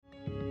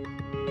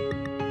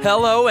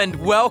Hello and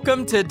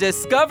welcome to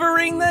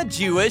Discovering the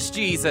Jewish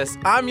Jesus.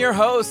 I'm your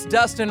host,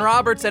 Dustin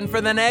Roberts, and for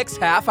the next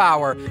half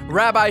hour,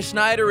 Rabbi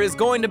Schneider is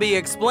going to be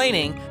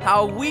explaining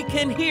how we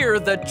can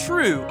hear the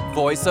true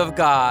voice of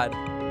God.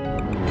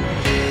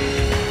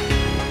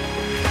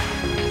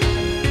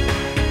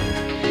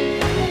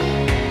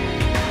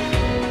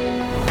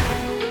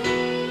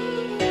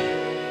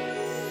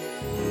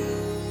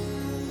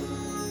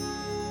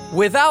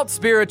 Without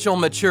spiritual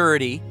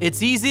maturity,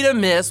 it's easy to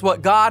miss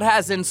what God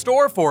has in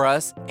store for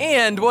us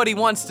and what He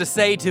wants to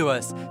say to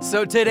us.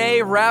 So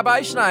today,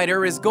 Rabbi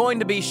Schneider is going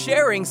to be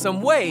sharing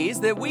some ways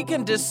that we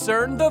can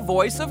discern the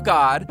voice of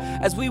God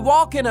as we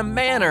walk in a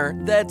manner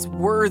that's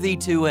worthy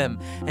to Him.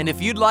 And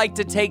if you'd like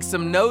to take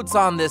some notes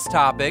on this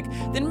topic,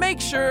 then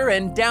make sure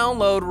and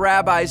download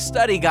Rabbi's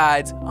study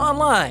guides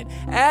online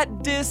at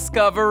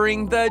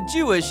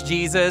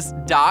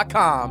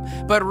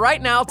discoveringthejewishjesus.com. But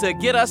right now, to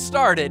get us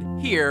started,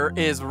 here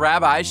is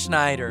Rabbi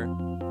Schneider.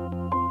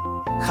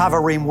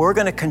 Chavarim, we're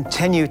going to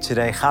continue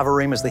today.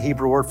 Chavarim is the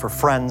Hebrew word for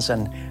friends,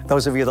 and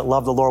those of you that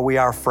love the Lord, we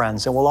are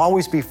friends, and we'll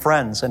always be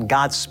friends, and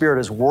God's Spirit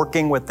is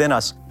working within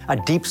us a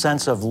deep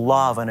sense of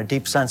love and a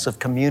deep sense of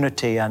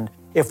community, and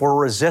if we're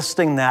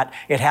resisting that,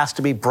 it has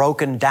to be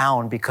broken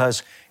down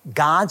because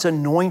God's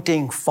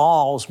anointing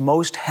falls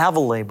most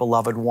heavily,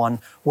 beloved one,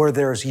 where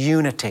there's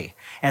unity.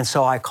 And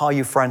so I call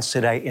you friends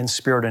today in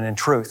spirit and in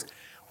truth.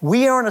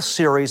 We are in a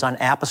series on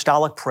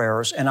apostolic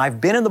prayers, and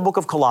I've been in the book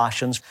of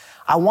Colossians.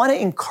 I want to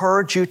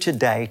encourage you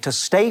today to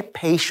stay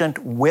patient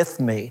with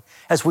me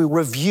as we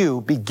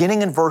review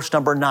beginning in verse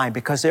number 9,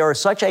 because there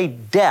is such a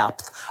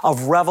depth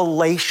of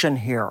revelation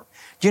here.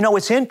 You know,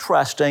 it's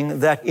interesting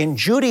that in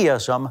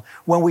Judaism,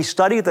 when we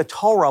study the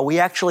Torah, we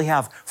actually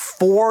have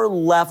 4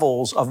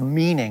 levels of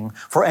meaning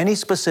for any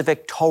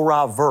specific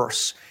Torah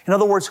verse. In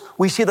other words,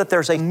 we see that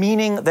there's a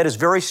meaning that is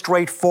very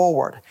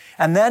straightforward.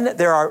 And then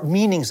there are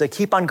meanings that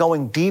keep on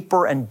going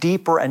deeper and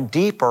deeper and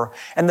deeper.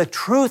 And the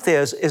truth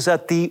is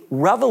that the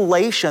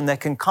revelation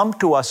that can come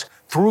to us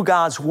through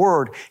God's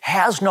Word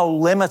has no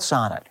limits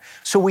on it.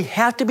 So we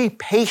have to be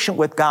patient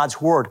with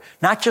God's Word,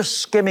 not just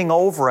skimming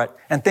over it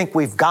and think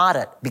we've got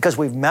it because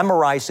we've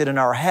memorized it in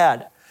our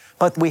head.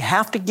 But we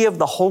have to give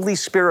the Holy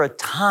Spirit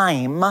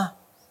time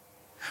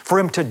for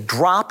Him to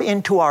drop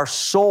into our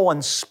soul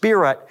and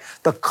spirit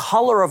the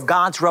color of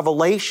God's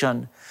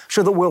revelation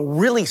so that we'll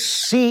really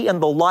see in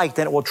the light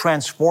that it will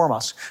transform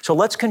us. So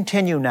let's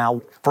continue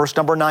now. Verse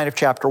number 9 of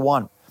chapter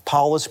 1.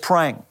 Paul is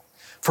praying.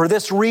 For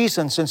this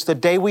reason, since the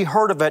day we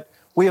heard of it,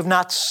 we have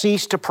not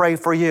ceased to pray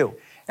for you.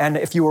 And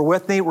if you were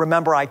with me,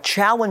 remember I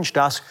challenged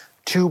us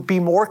to be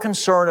more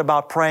concerned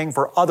about praying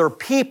for other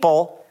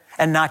people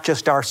and not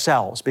just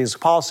ourselves, because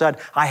Paul said,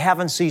 I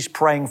haven't ceased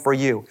praying for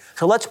you.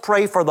 So let's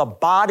pray for the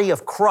body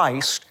of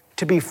Christ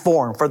to be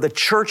formed, for the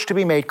church to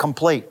be made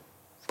complete.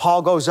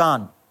 Paul goes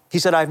on. He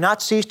said, I have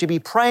not ceased to be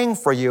praying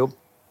for you.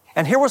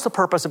 And here was the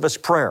purpose of his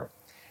prayer.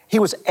 He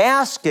was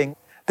asking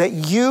that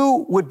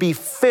you would be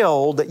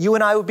filled, that you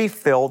and I would be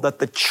filled, that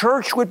the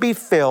church would be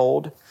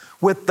filled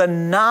with the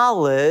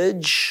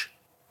knowledge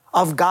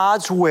of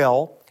God's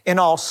will in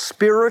all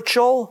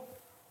spiritual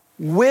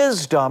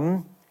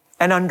wisdom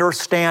and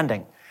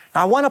understanding.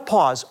 Now, I want to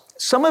pause.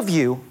 Some of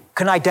you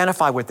can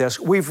identify with this.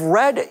 We've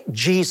read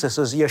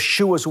Jesus'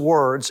 Yeshua's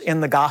words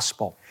in the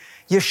gospel.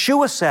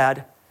 Yeshua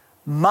said,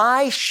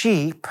 my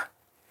sheep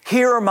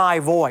hear my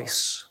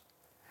voice,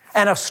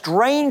 and a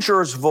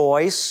stranger's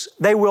voice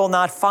they will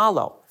not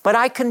follow. But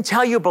I can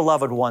tell you,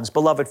 beloved ones,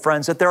 beloved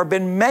friends, that there have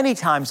been many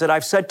times that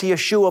I've said to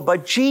Yeshua,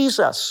 but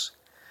Jesus,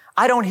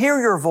 I don't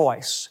hear your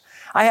voice.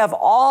 I have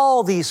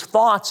all these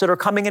thoughts that are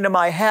coming into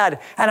my head,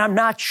 and I'm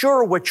not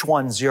sure which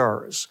one's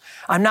yours.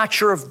 I'm not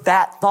sure if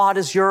that thought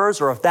is yours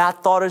or if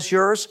that thought is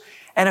yours.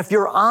 And if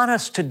you're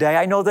honest today,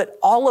 I know that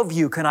all of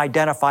you can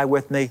identify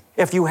with me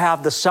if you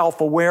have the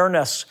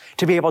self-awareness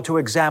to be able to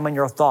examine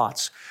your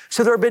thoughts.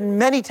 So there have been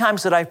many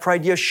times that I've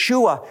prayed,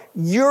 Yeshua,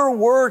 your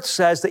word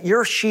says that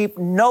your sheep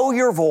know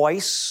your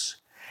voice,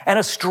 and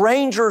a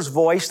stranger's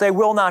voice they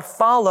will not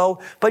follow.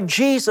 But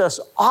Jesus,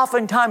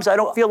 oftentimes I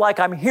don't feel like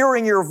I'm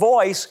hearing your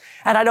voice,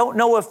 and I don't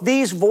know if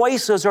these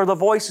voices are the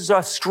voices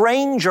of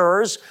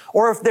strangers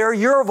or if they're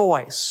your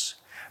voice.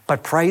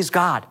 But praise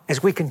God,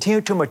 as we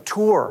continue to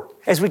mature,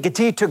 as we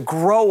continue to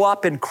grow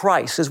up in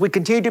Christ, as we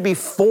continue to be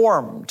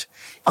formed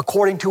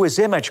according to His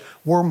image,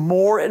 we're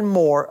more and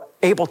more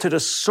able to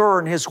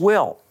discern His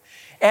will.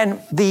 And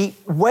the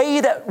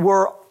way that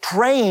we're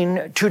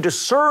trained to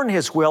discern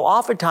His will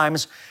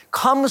oftentimes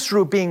comes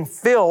through being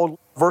filled,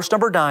 verse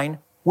number 9,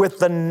 with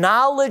the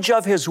knowledge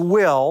of His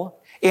will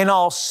in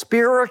all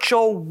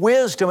spiritual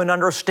wisdom and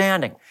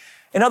understanding.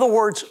 In other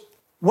words,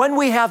 when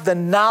we have the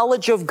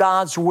knowledge of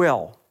God's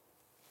will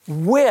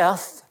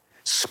with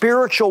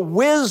spiritual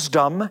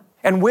wisdom,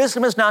 and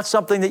wisdom is not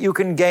something that you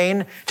can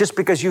gain just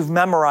because you've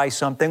memorized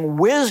something.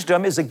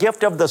 Wisdom is a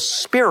gift of the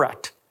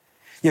Spirit.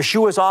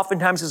 Yeshua is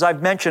oftentimes, as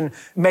I've mentioned,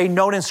 made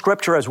known in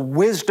Scripture as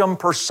wisdom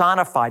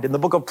personified. In the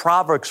book of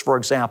Proverbs, for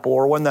example,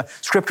 or when the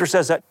Scripture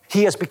says that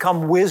He has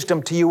become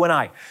wisdom to you and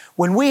I.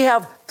 When we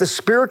have the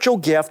spiritual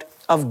gift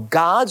of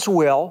God's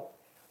will,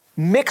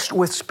 mixed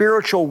with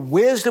spiritual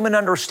wisdom and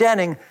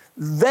understanding,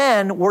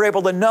 then we're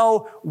able to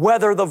know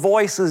whether the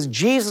voice is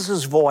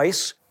Jesus'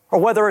 voice or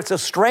whether it's a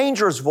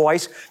stranger's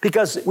voice,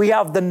 because we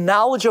have the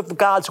knowledge of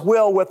God's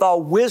will with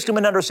all wisdom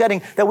and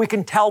understanding that we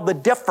can tell the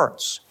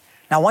difference.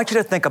 Now, I want you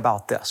to think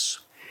about this.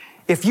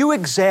 If you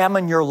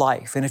examine your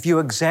life and if you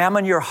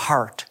examine your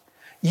heart,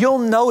 you'll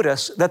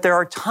notice that there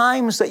are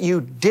times that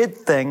you did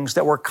things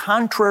that were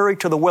contrary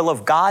to the will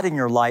of God in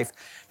your life,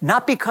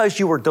 not because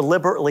you were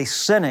deliberately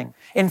sinning.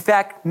 In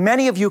fact,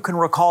 many of you can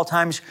recall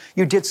times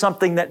you did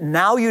something that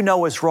now you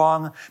know is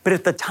wrong, but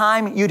at the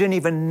time you didn't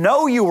even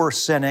know you were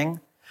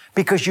sinning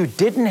because you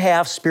didn't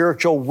have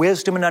spiritual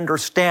wisdom and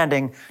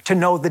understanding to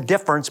know the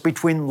difference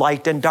between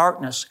light and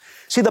darkness.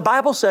 See, the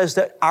Bible says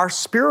that our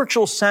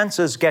spiritual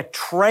senses get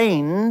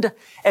trained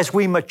as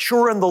we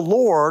mature in the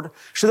Lord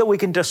so that we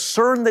can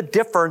discern the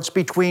difference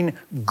between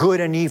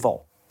good and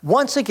evil.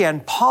 Once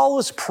again, Paul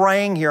is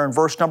praying here in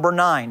verse number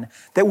 9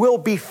 that we'll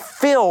be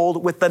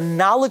filled with the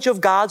knowledge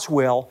of God's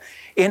will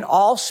in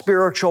all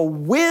spiritual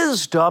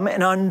wisdom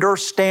and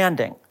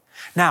understanding.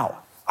 Now,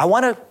 I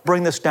want to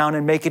bring this down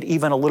and make it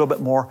even a little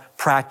bit more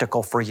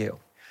practical for you.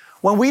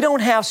 When we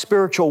don't have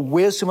spiritual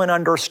wisdom and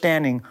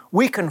understanding,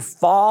 we can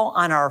fall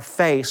on our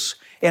face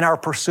in our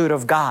pursuit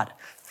of God.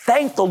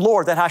 Thank the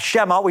Lord that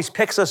Hashem always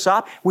picks us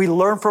up. We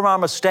learn from our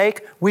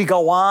mistake, we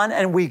go on,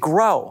 and we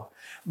grow.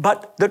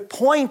 But the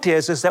point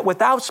is that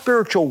without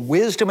spiritual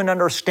wisdom and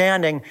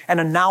understanding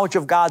and a knowledge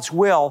of God's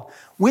will,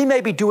 we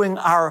may be doing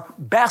our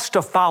best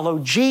to follow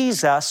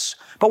Jesus,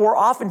 but we're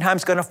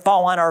oftentimes going to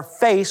fall on our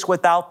face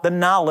without the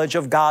knowledge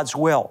of God's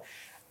will.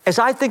 As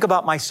I think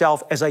about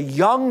myself as a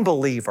young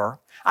believer,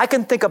 I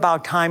can think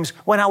about times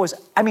when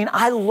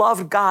I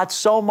loved God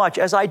so much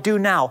as I do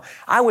now.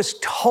 I was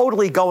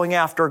totally going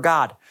after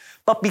God.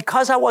 But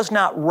because I was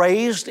not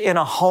raised in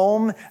a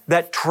home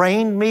that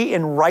trained me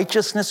in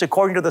righteousness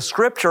according to the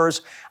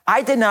Scriptures,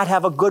 I did not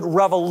have a good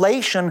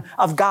revelation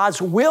of God's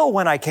will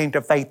when I came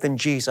to faith in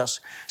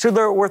Jesus. So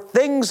there were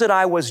things that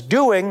I was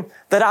doing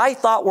that I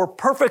thought were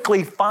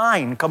perfectly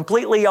fine,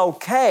 completely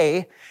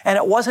okay, and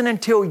it wasn't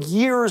until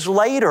years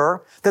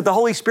later that the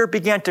Holy Spirit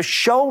began to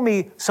show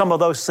me some of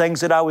those things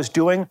that I was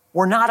doing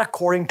were not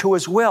according to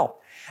His will.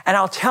 And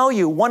I'll tell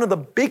you, one of the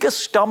biggest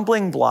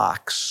stumbling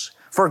blocks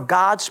for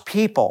God's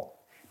people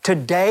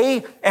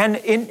today and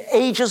in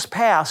ages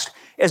past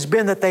has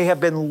been that they have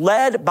been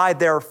led by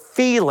their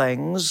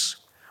feelings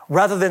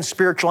rather than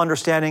spiritual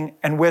understanding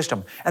and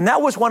wisdom. And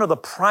that was one of the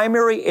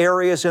primary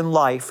areas in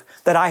life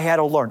that I had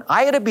to learn.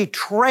 I had to be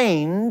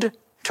trained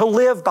to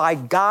live by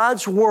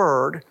God's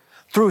Word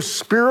through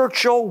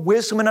spiritual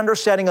wisdom and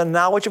understanding and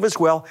knowledge of His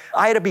will.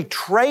 I had to be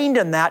trained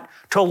in that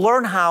to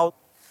learn how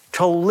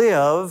to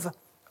live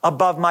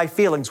above my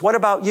feelings. What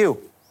about you?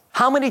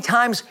 How many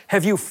times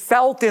have you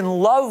felt in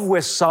love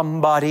with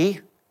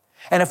somebody,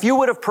 and if you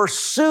would have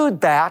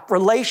pursued that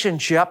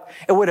relationship,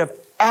 it would have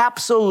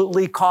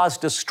absolutely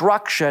caused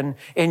destruction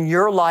in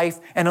your life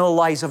and in the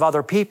lives of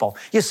other people?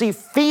 You see,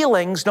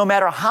 feelings, no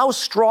matter how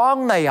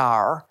strong they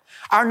are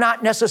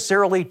not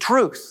necessarily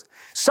truth.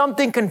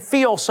 Something can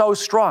feel so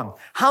strong.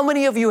 How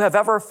many of you have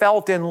ever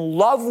felt in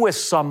love with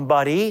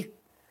somebody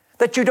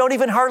that you don't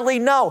even hardly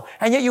know,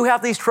 and yet you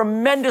have these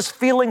tremendous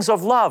feelings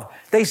of love?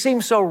 They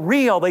seem so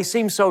real, they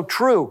seem so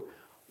true.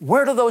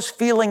 Where do those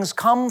feelings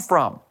come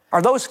from?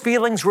 Are those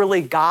feelings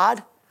really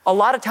God? A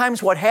lot of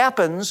times what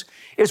happens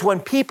is when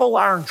people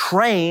aren't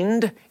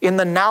trained in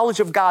the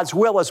knowledge of God's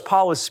will, as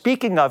Paul is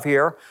speaking of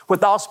here,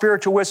 with all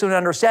spiritual wisdom and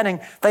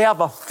understanding, they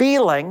have a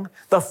feeling.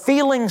 The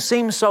feeling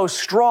seems so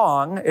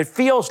strong, it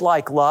feels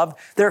like love,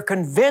 they're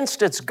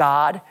convinced it's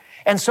God,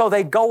 and so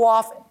they go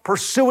off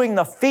pursuing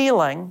the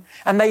feeling,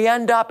 and they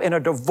end up in a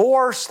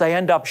divorce. They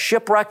end up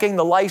shipwrecking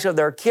the lives of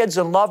their kids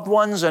and loved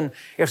ones. And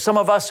if some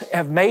of us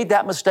have made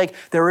that mistake,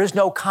 there is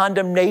no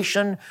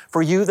condemnation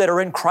for you that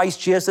are in Christ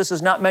Jesus. This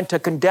is not meant to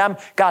condemn.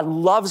 God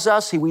loves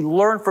us. We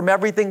learn from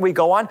everything we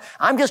go on.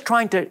 I'm just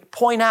trying to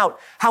point out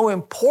how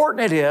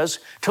important it is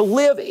to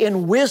live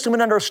in wisdom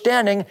and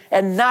understanding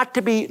and not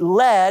to be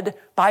led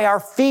by our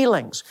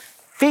feelings.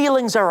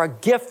 Feelings are a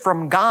gift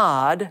from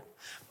God,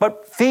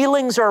 but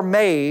feelings are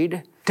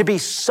made to be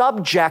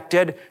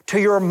subjected to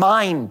your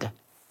mind.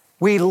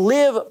 We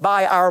live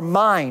by our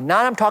mind.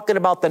 Now I'm talking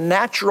about the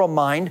natural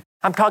mind.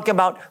 I'm talking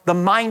about the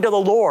mind of the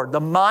Lord, the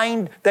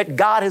mind that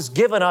God has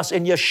given us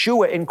in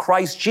Yeshua, in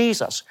Christ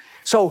Jesus.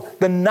 So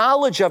the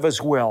knowledge of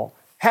His will,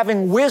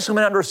 having wisdom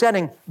and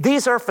understanding,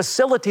 these are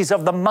facilities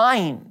of the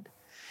mind.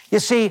 You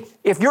see,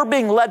 if you're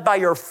being led by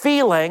your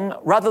feeling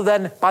rather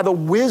than by the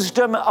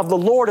wisdom of the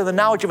Lord and the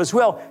knowledge of His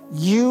will,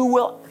 you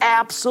will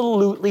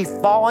absolutely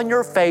fall on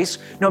your face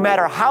no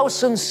matter how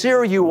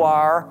sincere you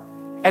are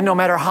and no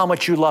matter how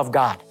much you love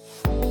God.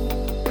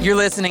 You're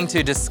listening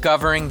to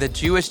Discovering the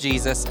Jewish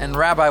Jesus, and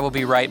Rabbi will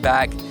be right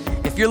back.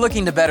 If you're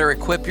looking to better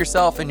equip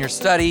yourself in your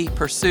study,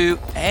 pursuit,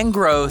 and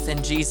growth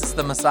in Jesus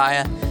the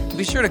Messiah,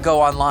 be sure to go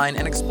online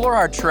and explore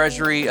our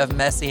treasury of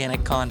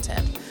Messianic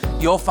content.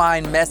 You'll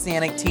find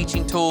Messianic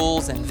teaching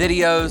tools and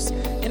videos,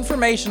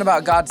 information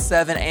about God's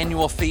 7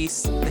 annual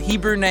feasts, the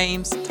Hebrew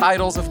names,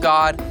 titles of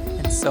God,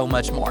 and and so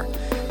much more.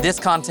 This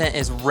content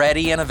is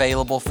ready and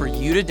available for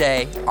you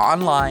today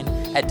online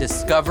at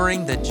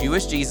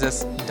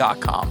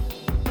discoveringthejewishjesus.com.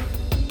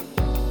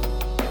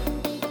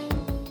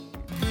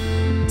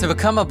 To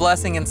become a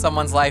blessing in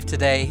someone's life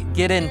today,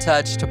 get in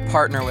touch to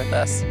partner with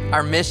us.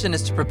 Our mission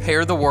is to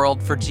prepare the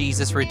world for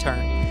Jesus' return,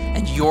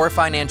 and your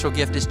financial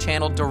gift is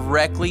channeled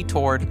directly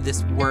toward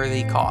this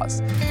worthy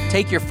cause.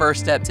 Take your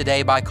first step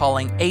today by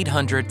calling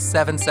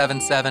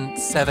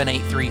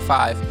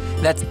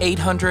 800-777-7835. That's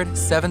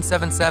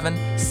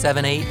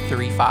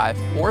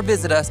 800-777-7835. Or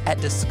visit us at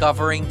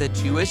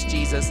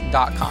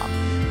discoveringthejewishjesus.com.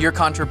 Your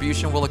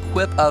contribution will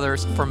equip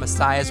others for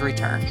Messiah's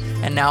return.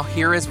 And now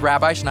here is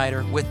Rabbi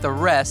Schneider with the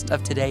rest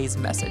of today's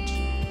message.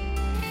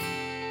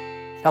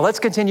 Now let's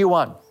continue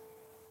on.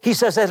 He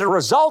says, as a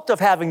result of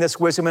having this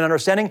wisdom and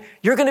understanding,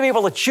 you're going to be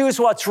able to choose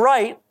what's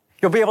right.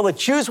 You'll be able to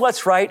choose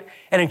what's right.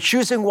 And in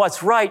choosing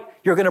what's right,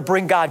 you're going to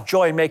bring God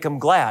joy and make him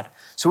glad.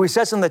 So he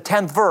says in the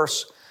 10th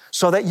verse,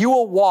 so that you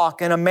will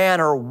walk in a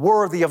manner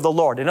worthy of the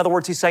Lord. In other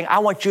words, he's saying, I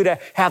want you to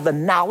have the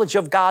knowledge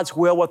of God's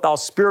will with all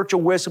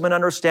spiritual wisdom and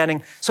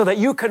understanding so that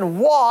you can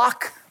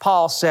walk,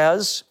 Paul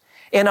says,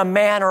 in a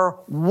manner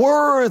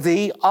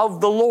worthy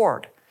of the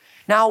Lord.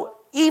 Now,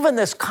 even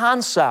this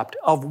concept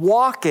of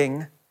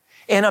walking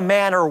in a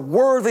manner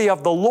worthy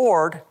of the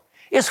Lord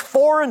is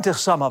foreign to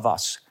some of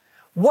us.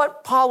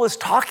 What Paul is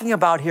talking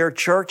about here,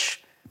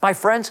 church, my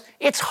friends,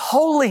 it's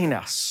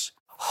holiness.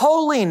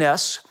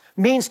 Holiness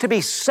means to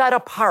be set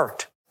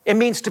apart. It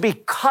means to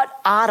be cut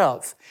out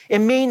of. It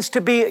means to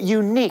be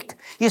unique.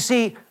 You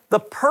see, the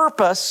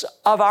purpose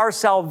of our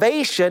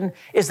salvation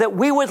is that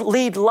we would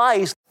lead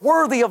lives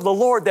worthy of the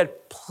Lord,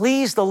 that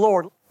please the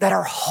Lord, that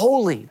are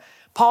holy.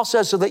 Paul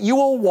says, so that you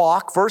will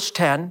walk, verse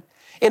 10,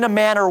 in a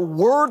manner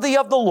worthy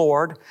of the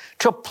Lord,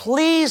 to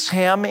please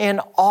him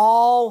in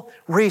all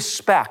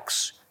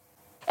respects.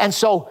 And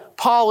so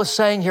Paul is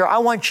saying here, I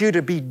want you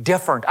to be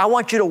different. I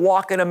want you to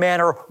walk in a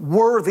manner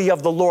worthy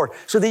of the Lord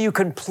so that you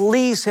can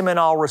please him in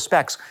all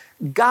respects.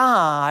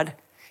 God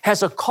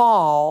has a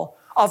call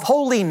of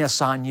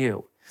holiness on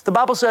you. The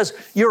Bible says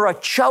you're a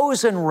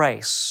chosen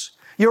race.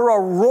 You're a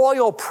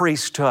royal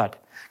priesthood.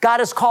 God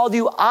has called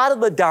you out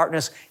of the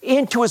darkness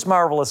into his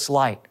marvelous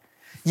light.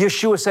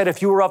 Yeshua said,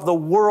 if you were of the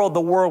world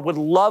would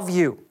love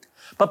you.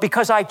 But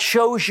because I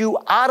chose you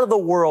out of the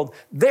world,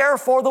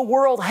 therefore the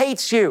world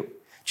hates you.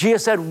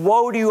 Jesus said,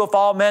 woe to you if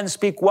all men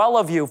speak well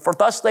of you, for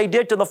thus they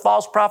did to the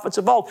false prophets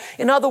of old.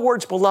 In other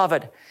words,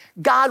 beloved,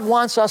 God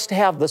wants us to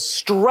have the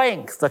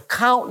strength, the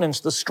countenance,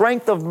 the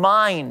strength of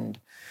mind,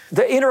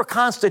 the inner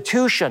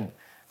constitution,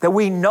 that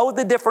we know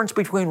the difference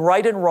between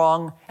right and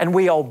wrong, and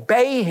we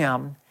obey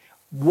him,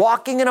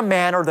 walking in a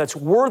manner that's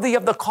worthy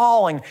of the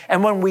calling.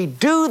 And when we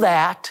do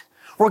that,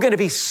 we're going to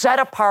be set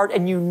apart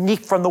and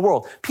unique from the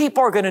world.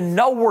 People are going to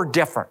know we're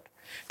different.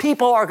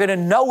 People are going to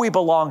know we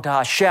belong to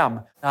Hashem.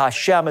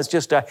 Hashem is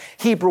just a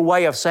Hebrew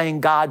way of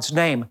saying God's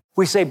name.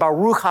 We say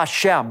Baruch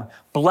Hashem,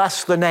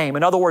 bless the name.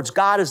 In other words,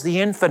 God is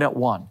the infinite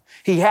one.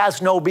 He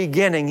has no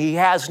beginning. He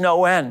has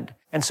no end.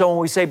 And so when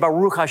we say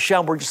Baruch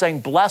Hashem, we're just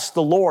saying bless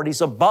the Lord. He's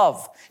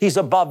above. He's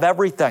above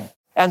everything.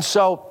 And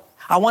so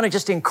I want to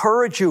just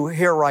encourage you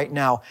here right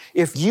now.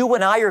 If you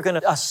and I are going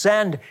to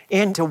ascend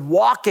into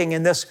walking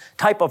in this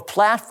type of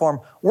platform,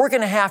 we're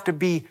going to have to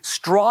be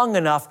strong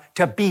enough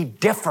to be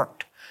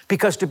different.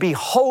 Because to be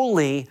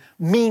holy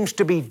means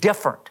to be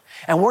different.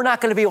 And we're not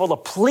going to be able to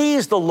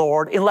please the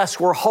Lord unless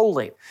we're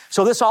holy.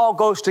 So this all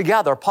goes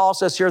together. Paul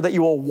says here that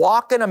you will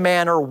walk in a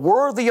manner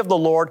worthy of the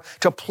Lord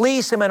to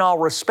please him in all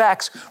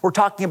respects. We're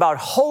talking about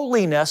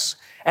holiness,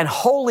 and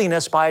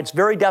holiness by its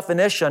very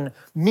definition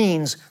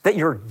means that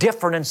you're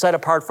different and set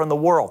apart from the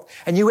world.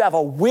 And you have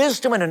a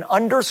wisdom and an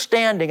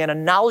understanding and a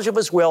knowledge of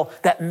his will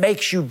that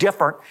makes you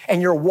different,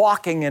 and you're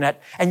walking in it,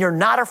 and you're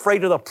not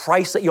afraid of the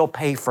price that you'll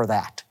pay for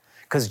that.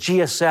 Because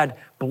Jesus said,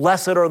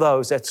 blessed are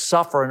those that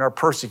suffer and are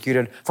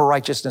persecuted for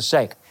righteousness'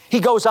 sake. He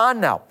goes on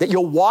now, that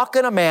you'll walk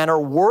in a manner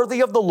worthy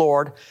of the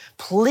Lord,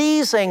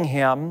 pleasing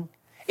him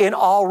in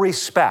all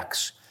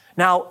respects.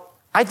 Now,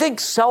 I think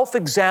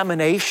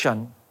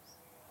self-examination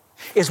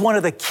is one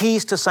of the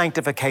keys to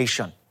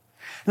sanctification.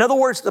 In other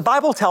words, the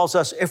Bible tells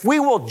us if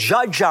we will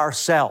judge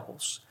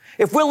ourselves,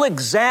 if we'll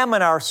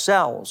examine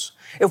ourselves,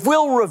 if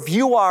we'll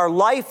review our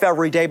life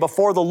every day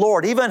before the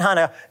Lord, even on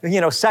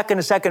a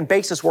second-to-second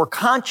basis, we're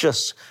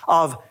conscious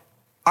of,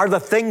 are the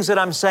things that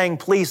I'm saying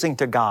pleasing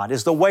to God?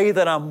 Is the way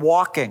that I'm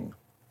walking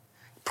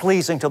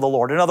pleasing to the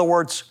Lord? In other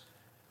words,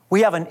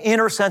 we have an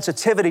inner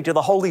sensitivity to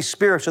the Holy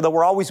Spirit so that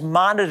we're always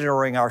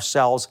monitoring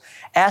ourselves,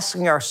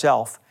 asking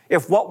ourselves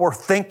if what we're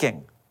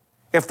thinking,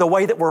 if the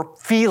way that we're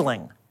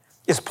feeling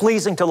is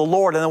pleasing to the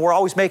Lord, and then we're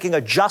always making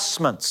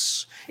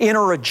adjustments,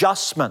 inner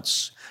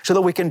adjustments, so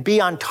that we can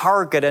be on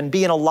target and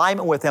be in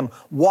alignment with him,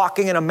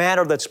 walking in a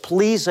manner that's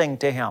pleasing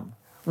to him.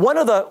 one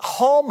of the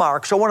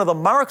hallmarks or one of the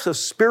marks of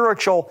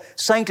spiritual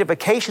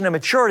sanctification and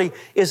maturity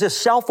is this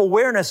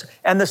self-awareness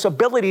and this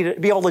ability to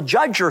be able to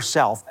judge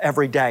yourself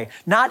every day.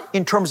 Not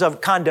in terms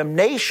of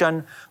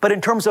condemnation, but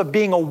in terms of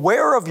being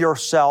aware of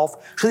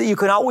yourself so that you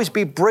can always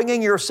be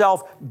bringing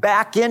yourself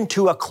back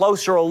into a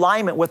closer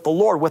alignment with the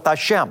Lord, with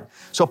Hashem.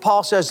 So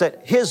Paul says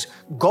that his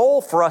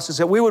goal for us is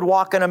that we would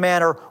walk in a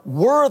manner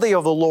worthy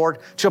of the Lord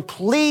to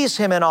please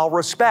Him in all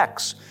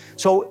respects.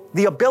 So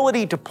the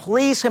ability to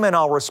please Him in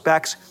all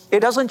respects,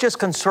 it doesn't just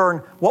concern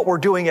what we're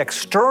doing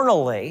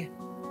externally.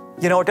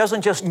 You know, it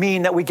doesn't just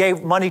mean that we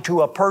gave money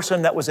to a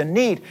person that was in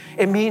need.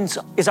 It means,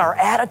 is our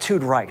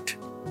attitude right?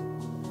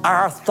 Are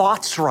our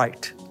thoughts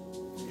right?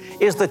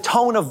 Is the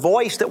tone of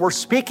voice that we're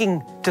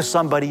speaking to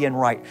somebody in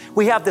right?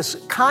 We have this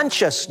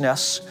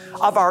consciousness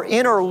of our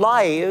inner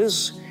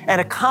lives and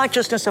a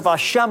consciousness of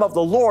Hashem, of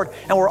the Lord,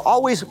 and we're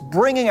always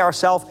bringing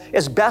ourselves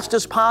as best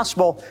as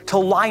possible to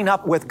line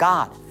up with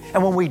God.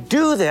 And when we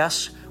do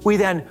this, we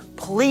then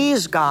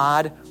please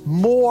God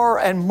more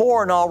and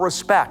more in all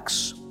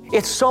respects.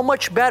 It's so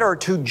much better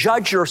to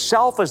judge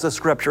yourself, as the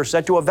Scripture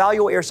said, to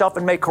evaluate yourself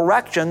and make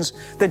corrections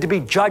than to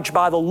be judged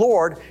by the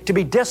Lord, to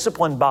be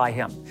disciplined by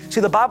Him. See,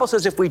 the Bible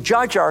says if we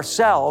judge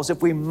ourselves,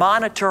 if we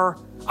monitor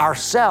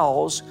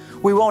ourselves,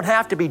 we won't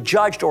have to be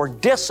judged or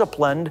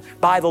disciplined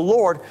by the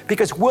Lord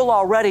because we'll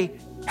already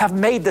have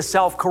made the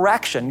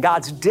self-correction.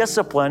 God's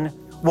discipline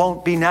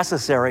won't be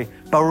necessary.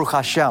 Baruch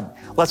Hashem.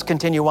 Let's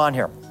continue on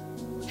here.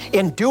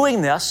 In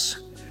doing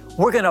this,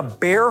 we're going to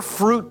bear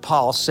fruit,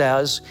 Paul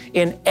says,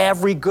 in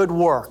every good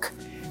work.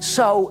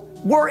 So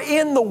we're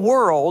in the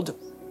world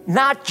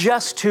not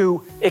just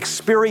to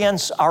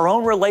experience our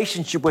own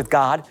relationship with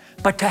God,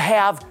 but to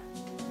have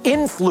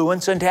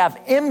influence and to have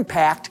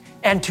impact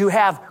and to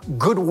have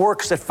good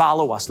works that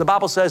follow us. The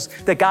Bible says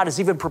that God has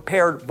even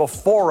prepared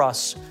before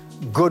us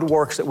good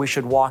works that we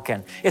should walk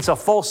in. It's a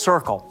full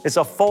circle. It's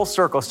a full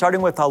circle,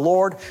 starting with the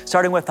Lord,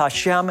 starting with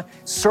Hashem,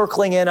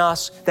 circling in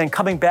us, then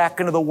coming back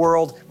into the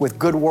world with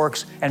good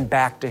works and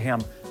back to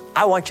Him.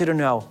 I want you to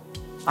know,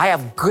 I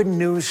have good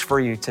news for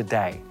you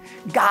today.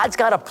 God's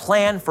got a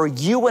plan for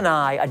you and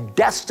I, a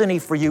destiny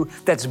for you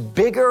that's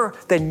bigger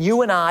than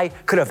you and I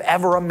could have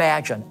ever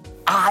imagined.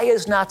 Eye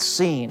is not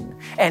seen,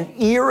 and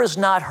ear is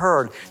not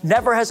heard.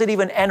 Never has it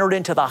even entered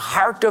into the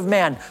heart of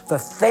man, the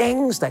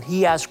things that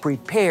He has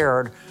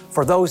prepared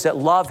for those that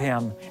love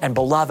Him. And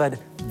beloved,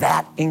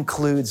 that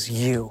includes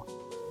you.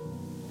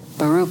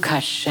 Baruch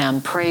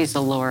Hashem, praise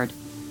the Lord.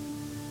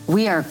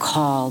 We are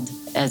called,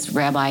 as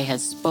Rabbi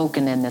has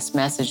spoken in this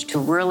message, to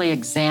really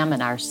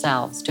examine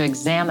ourselves, to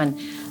examine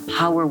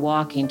how we're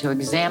walking, to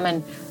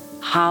examine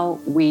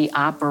how we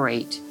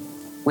operate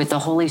with the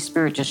Holy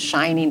Spirit just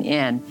shining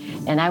in.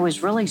 And I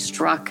was really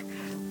struck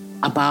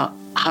about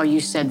how you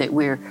said that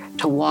we're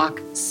to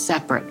walk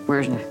separate,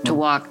 we're to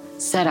walk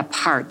set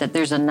apart, that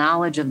there's a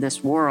knowledge of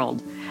this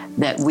world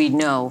that we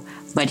know,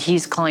 but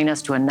He's calling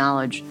us to a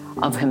knowledge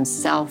of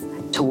Himself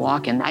to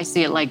walk in. I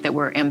see it like that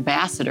we're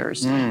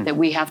ambassadors, that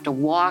we have to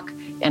walk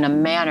in a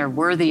manner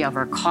worthy of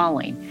our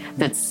calling,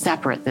 that's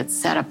separate, that's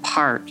set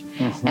apart.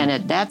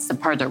 And that's the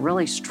part that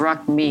really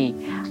struck me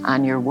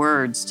on your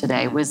words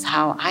today, was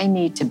how I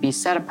need to be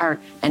set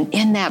apart. And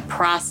in that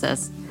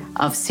process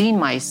of seeing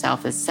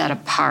myself as set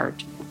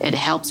apart, it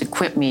helps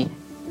equip me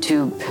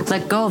to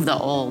let go of the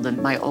old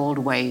and my old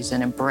ways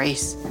and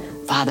embrace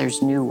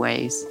Father's new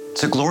ways.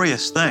 It's a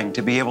glorious thing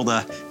to be able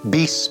to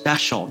be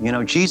special. You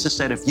know, Jesus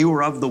said, if you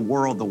were of the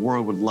world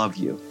would love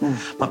you.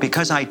 But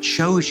because I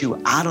chose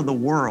you out of the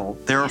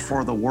world,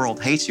 therefore the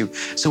world hates you.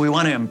 So we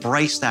want to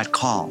embrace that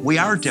call. We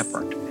are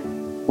different.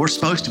 We're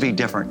supposed to be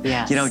different.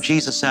 Yes. You know,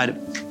 Jesus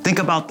said, think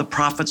about the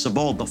prophets of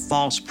old, the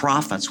false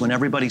prophets, when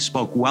everybody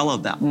spoke well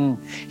of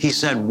them. He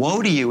said,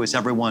 woe to you as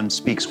everyone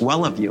speaks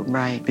well of you.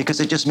 Right. Because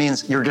it just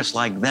means you're just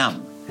like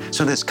them.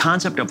 So this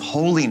concept of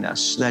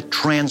holiness that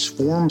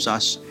transforms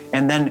us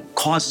and then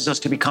causes us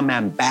to become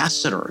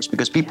ambassadors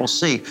because people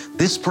see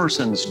this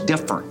person's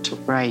different.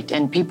 Right,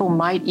 and people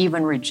might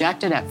even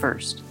reject it at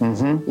first.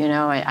 You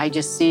know, I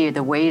just see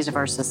the ways of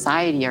our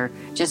society are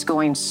just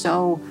going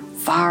so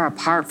far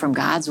apart from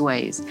God's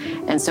ways.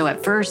 And so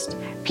at first,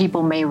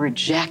 people may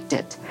reject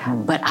it,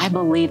 but I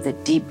believe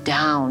that deep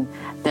down,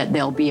 that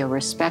there'll be a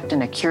respect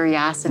and a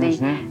curiosity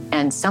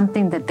and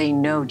something that they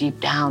know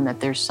deep down that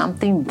there's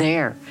something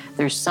there.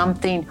 There's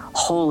something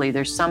holy.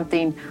 There's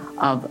something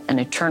of an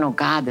eternal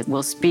God that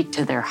will speak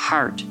to their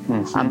heart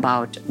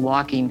about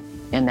walking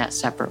in that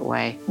separate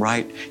way.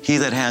 Right. He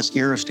that has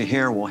ears to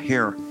hear will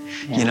hear.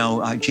 Yeah. You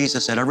know,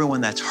 Jesus said,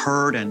 everyone that's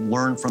heard and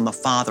learned from the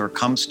Father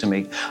comes to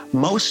me.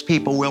 Most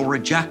people will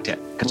reject it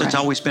because it's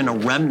always been a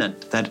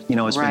remnant that, you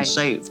know, has been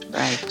saved.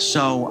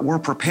 So we're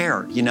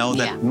prepared, you know,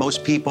 that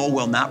most people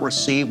will not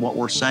receive what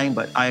we're saying,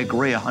 but I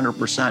agree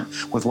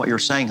 100% with what you're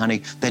saying,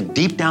 honey, that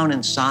deep down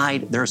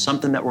inside, there's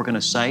something that we're going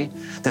to say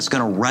that's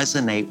going to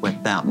resonate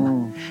with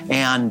them.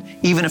 And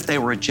even if they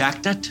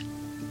reject it,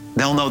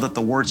 They'll know that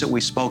the words that we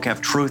spoke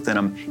have truth in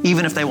them,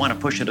 even if they want to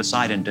push it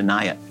aside and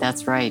deny it.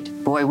 That's right.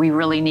 Boy, we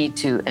really need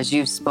to, as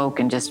you've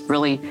spoken, just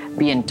really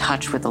be in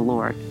touch with the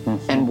Lord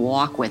and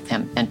walk with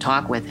Him and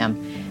talk with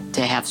Him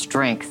to have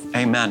strength.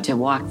 Amen. To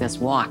walk this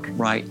walk.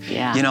 Right.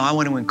 Yeah. You know, I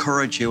want to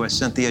encourage you, as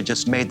Cynthia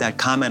just made that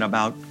comment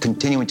about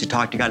continuing to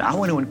talk to God. I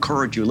want to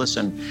encourage you,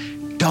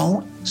 listen,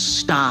 don't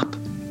stop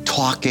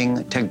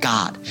talking to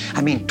God. I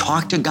mean,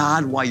 talk to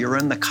God while you're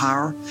in the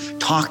car.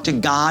 Talk to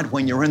God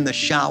when you're in the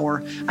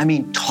shower. I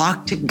mean,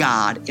 talk to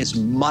God as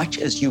much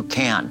as you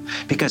can,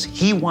 because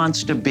He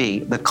wants to be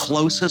the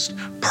closest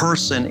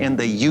person in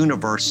the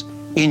universe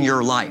in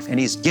your life. And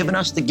He's given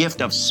us the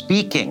gift of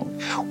speaking,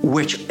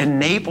 which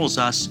enables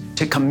us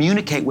to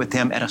communicate with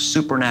Him at a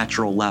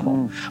supernatural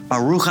level.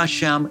 Baruch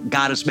Hashem,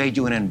 God has made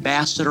you an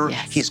ambassador.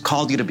 Yes. He's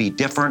called you to be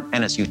different.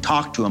 And as you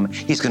talk to Him,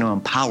 He's going to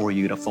empower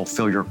you to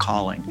fulfill your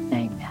calling.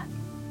 Amen.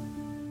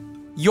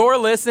 You're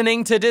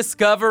listening to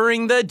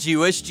Discovering the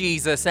Jewish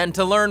Jesus, and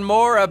to learn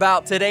more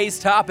about today's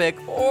topic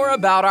or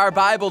about our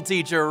Bible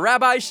teacher,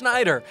 Rabbi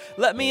Schneider,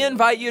 let me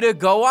invite you to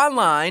go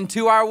online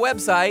to our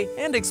website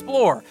and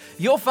explore.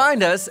 You'll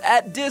find us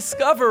at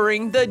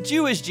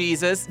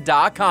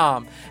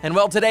discoveringthejewishjesus.com. And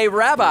well, today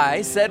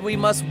Rabbi said we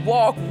must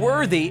walk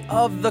worthy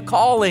of the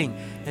calling.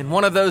 And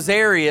one of those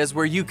areas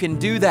where you can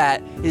do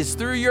that is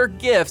through your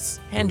gifts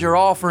and your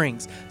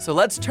offerings. So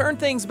let's turn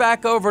things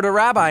back over to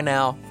Rabbi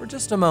now for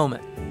just a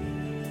moment.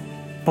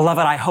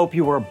 Beloved, I hope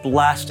you were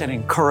blessed and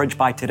encouraged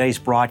by today's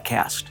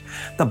broadcast.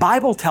 The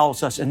Bible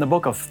tells us in the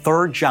book of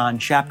 3 John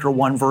chapter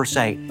 1, verse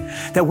 8,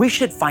 that we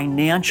should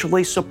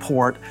financially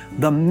support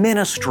the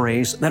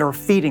ministries that are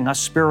feeding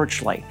us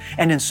spiritually.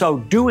 And in so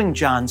doing,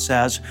 John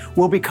says,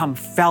 we'll become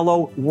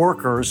fellow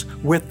workers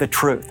with the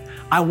truth.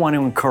 I want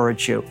to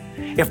encourage you.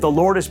 If the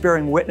Lord is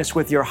bearing witness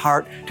with your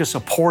heart to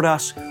support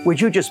us, would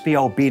you just be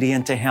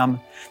obedient to Him?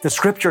 The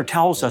Scripture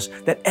tells us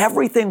that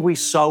everything we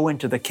sow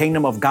into the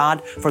kingdom of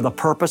God for the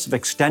purpose of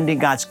extending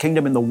God's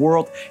kingdom in the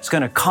world is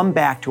going to come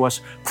back to us,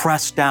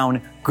 pressed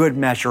down, good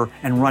measure,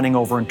 and running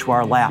over into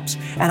our laps.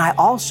 And I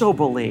also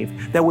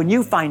believe that when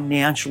you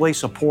financially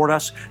support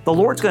us, the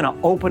Lord's going to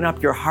open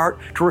up your heart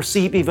to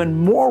receive even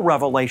more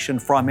revelation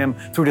from Him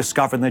through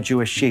discovering the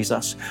Jewish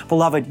Jesus.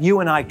 Beloved, you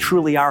and I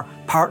truly are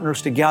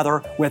partners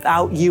together.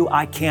 Without you,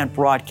 I can't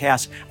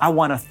broadcast. I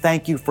want to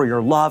thank you for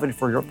your love and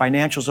for your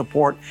financial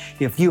support.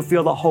 If you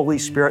feel the Holy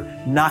Spirit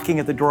knocking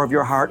at the door of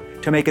your heart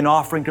to make an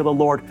offering to the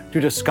Lord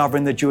through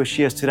discovering the Jewish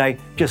Jesus today,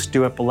 just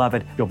do it,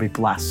 beloved. You'll be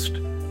blessed.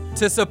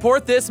 To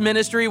support this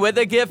ministry with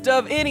a gift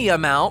of any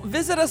amount,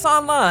 visit us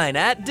online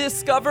at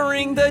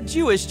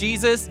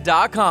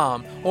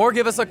discoveringthejewishjesus.com or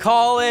give us a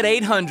call at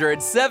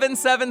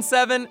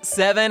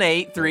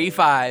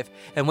 800-777-7835.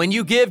 And when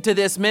you give to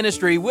this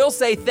ministry, we'll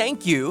say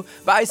thank you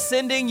by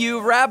sending you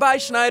Rabbi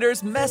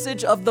Schneider's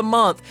Message of the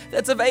Month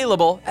that's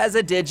available as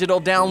a digital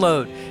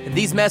download. And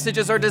these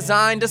messages are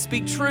designed to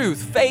speak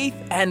truth, faith,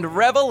 and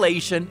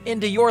revelation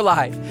into your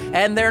life.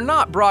 And they're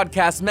not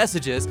broadcast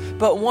messages,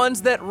 but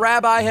ones that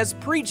Rabbi has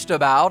preached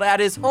about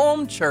at his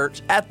home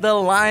church at the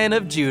Lion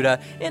of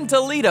Judah in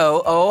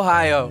Toledo,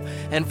 Ohio.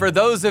 And for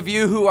those of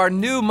you who are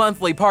new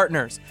monthly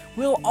partners,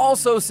 we'll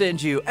also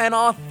send you an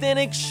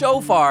authentic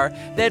shofar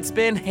that's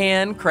been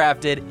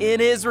handcrafted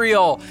in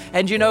Israel.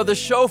 And you know, the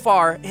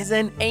shofar is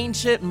an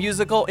ancient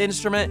musical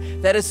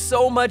instrument that has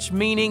so much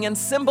meaning and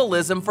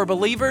symbolism for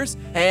believers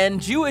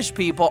and Jewish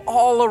people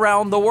all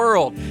around the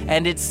world.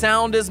 And its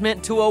sound is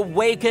meant to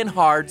awaken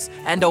hearts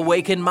and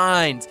awaken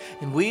minds.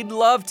 And we'd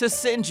love to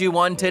send you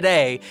one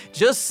today.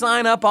 Just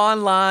sign up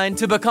online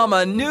to become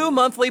a new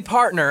monthly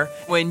partner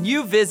when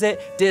you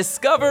visit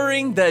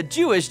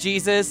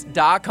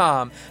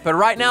discoveringthejewishjesus.com. But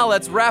right now,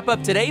 let's wrap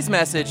up today's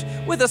message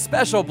with a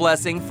special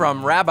blessing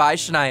from Rabbi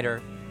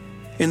Schneider.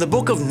 In the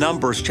book of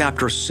Numbers,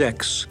 chapter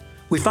 6,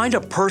 we find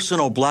a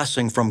personal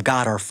blessing from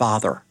God our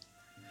Father.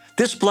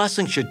 This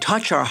blessing should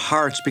touch our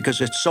hearts because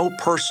it's so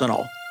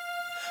personal.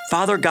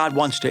 Father God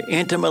wants to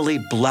intimately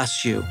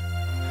bless you.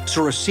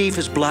 So receive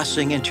His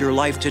blessing into your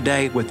life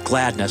today with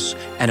gladness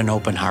and an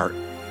open heart.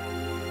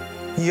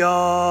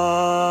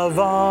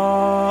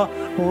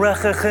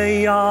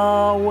 Yavarechech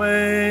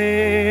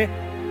Yahweh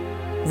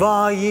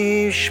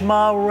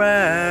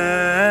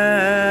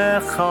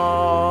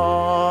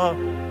vayishmarecha.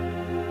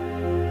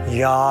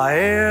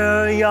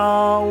 Ya'er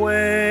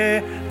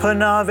Yahweh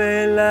panav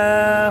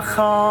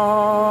elecha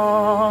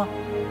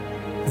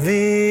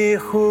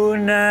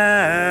vichunecha.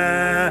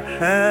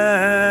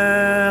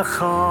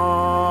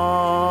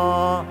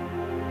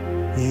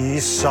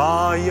 Yisa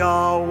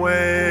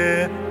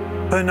Yahweh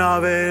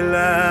panav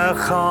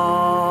elecha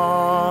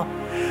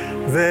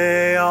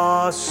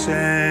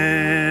ve'asem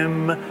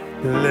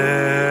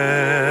lecha.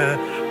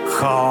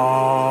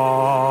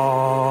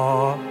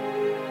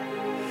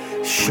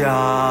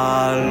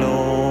 Shalom.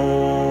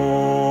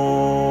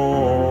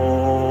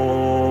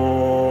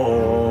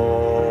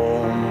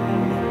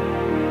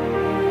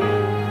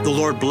 The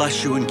Lord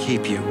bless you and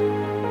keep you.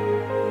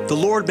 The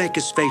Lord make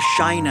His face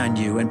shine on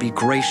you and be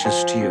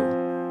gracious to you.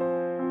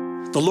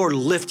 The Lord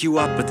lift you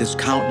up with His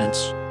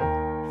countenance,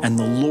 and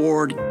the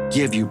Lord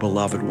give you,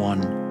 beloved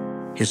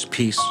one, his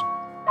peace.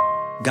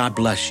 God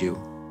bless you,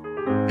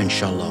 and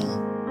shalom.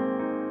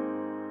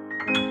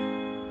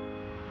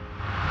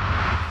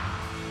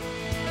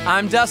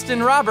 I'm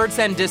Dustin Roberts,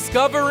 and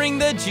Discovering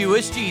the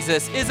Jewish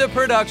Jesus is a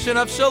production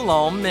of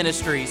Shalom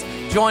Ministries.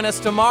 Join us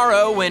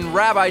tomorrow when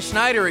Rabbi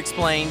Schneider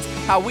explains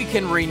how we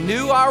can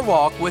renew our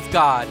walk with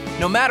God,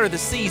 no matter the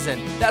season.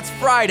 That's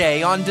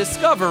Friday on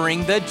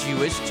Discovering the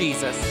Jewish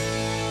Jesus.